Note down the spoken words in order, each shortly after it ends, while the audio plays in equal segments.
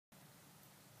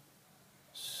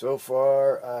So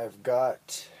far I've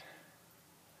got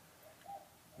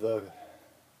the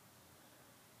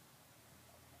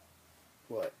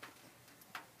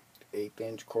 1/8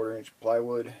 inch, 1/4 inch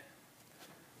plywood.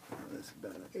 This is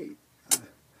about an 8.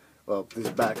 Well, this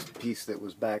back piece that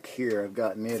was back here, I've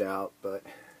gotten it out,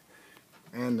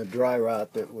 and the dry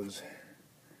rot that was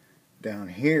down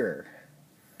here.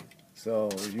 So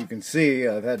as you can see,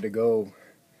 I've had to go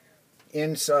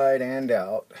inside and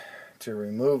out to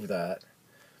remove that.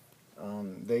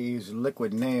 They use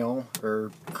liquid nail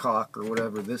or caulk or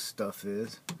whatever this stuff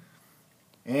is,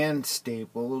 and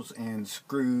staples and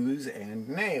screws and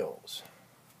nails.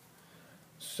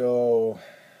 So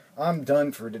I'm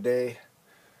done for today.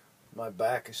 My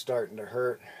back is starting to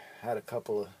hurt. Had a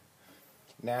couple of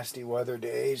nasty weather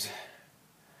days.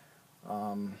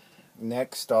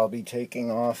 Next I'll be taking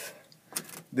off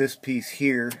this piece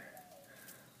here.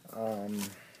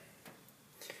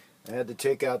 I had to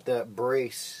take out that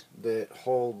brace that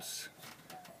holds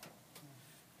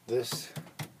this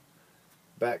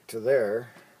back to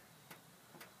there,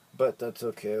 but that's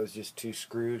okay. It was just 2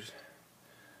 screws.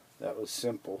 That was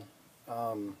simple.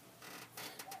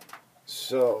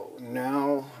 So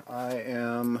now I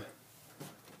am,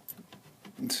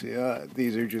 let's see,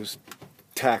 these are just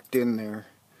tacked in there.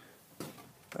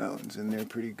 That one's in there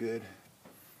pretty good.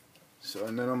 So,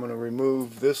 and then I'm going to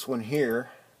remove this one here.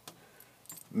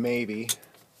 Maybe.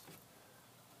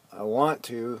 I want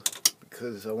to,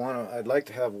 because I'd like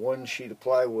to have one sheet of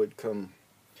plywood come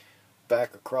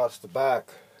back across the back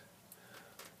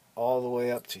all the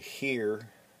way up to here,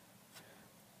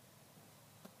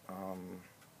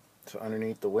 to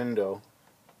underneath the window,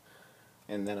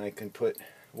 and then I can put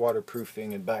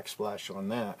waterproofing and backsplash on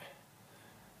that.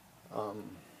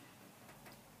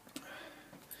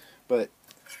 But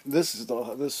this was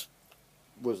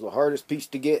the hardest piece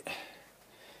to get,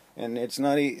 and it's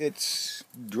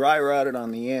dry rotted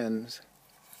on the ends.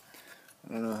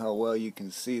 I don't know how well you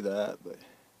can see that, but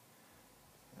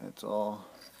that's all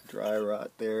dry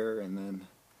rot there, and then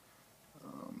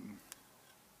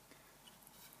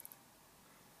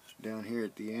down here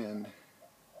at the end,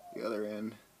 the other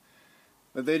end.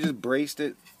 But they just braced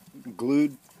it,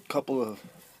 glued a couple of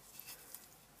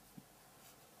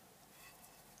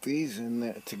these in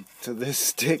there to this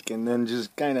stick, and then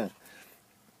just kind of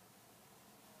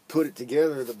put it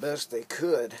together the best they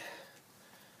could.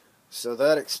 So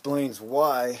that explains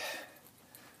why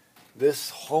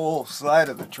this whole side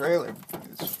of the trailer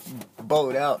is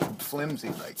bowed out and flimsy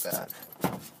like that.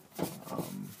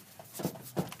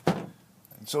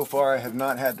 And so far I have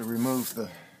not had to remove the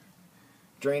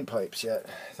drain pipes yet,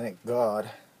 thank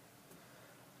God.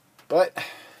 But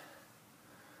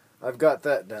I've got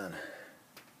that done,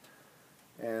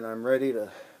 and I'm ready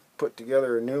to put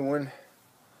together a new one.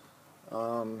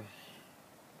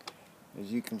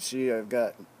 As you can see, I've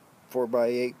got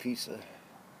 4x8 piece of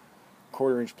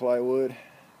 1/4 inch plywood,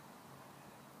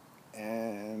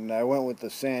 and I went with the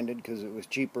sanded because it was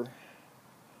cheaper.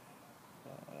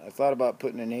 I thought about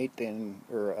putting an 1/8 in,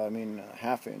 or I mean a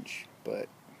 1/2 inch, but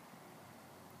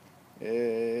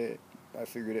I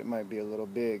figured it might be a little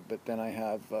big. But then I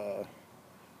have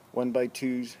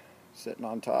 1x2s sitting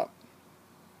on top,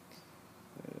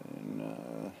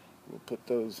 and we'll put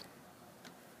those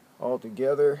all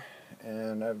together.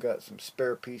 And I've got some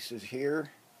spare pieces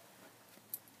here.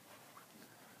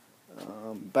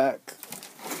 Back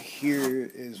here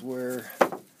is where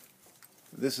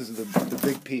this is the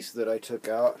big piece that I took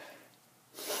out.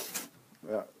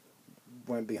 That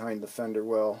went behind the fender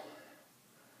well.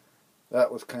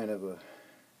 That was kind of a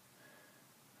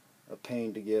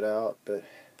pain to get out, but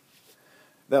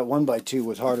that 1x2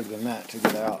 was harder than that to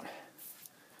get out.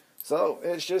 So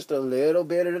it's just a little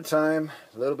bit at a time,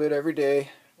 a little bit every day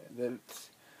that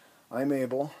I'm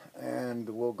able, and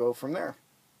we'll go from there.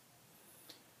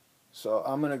 So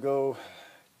I'm going to go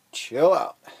chill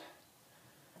out.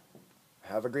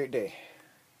 Have a great day.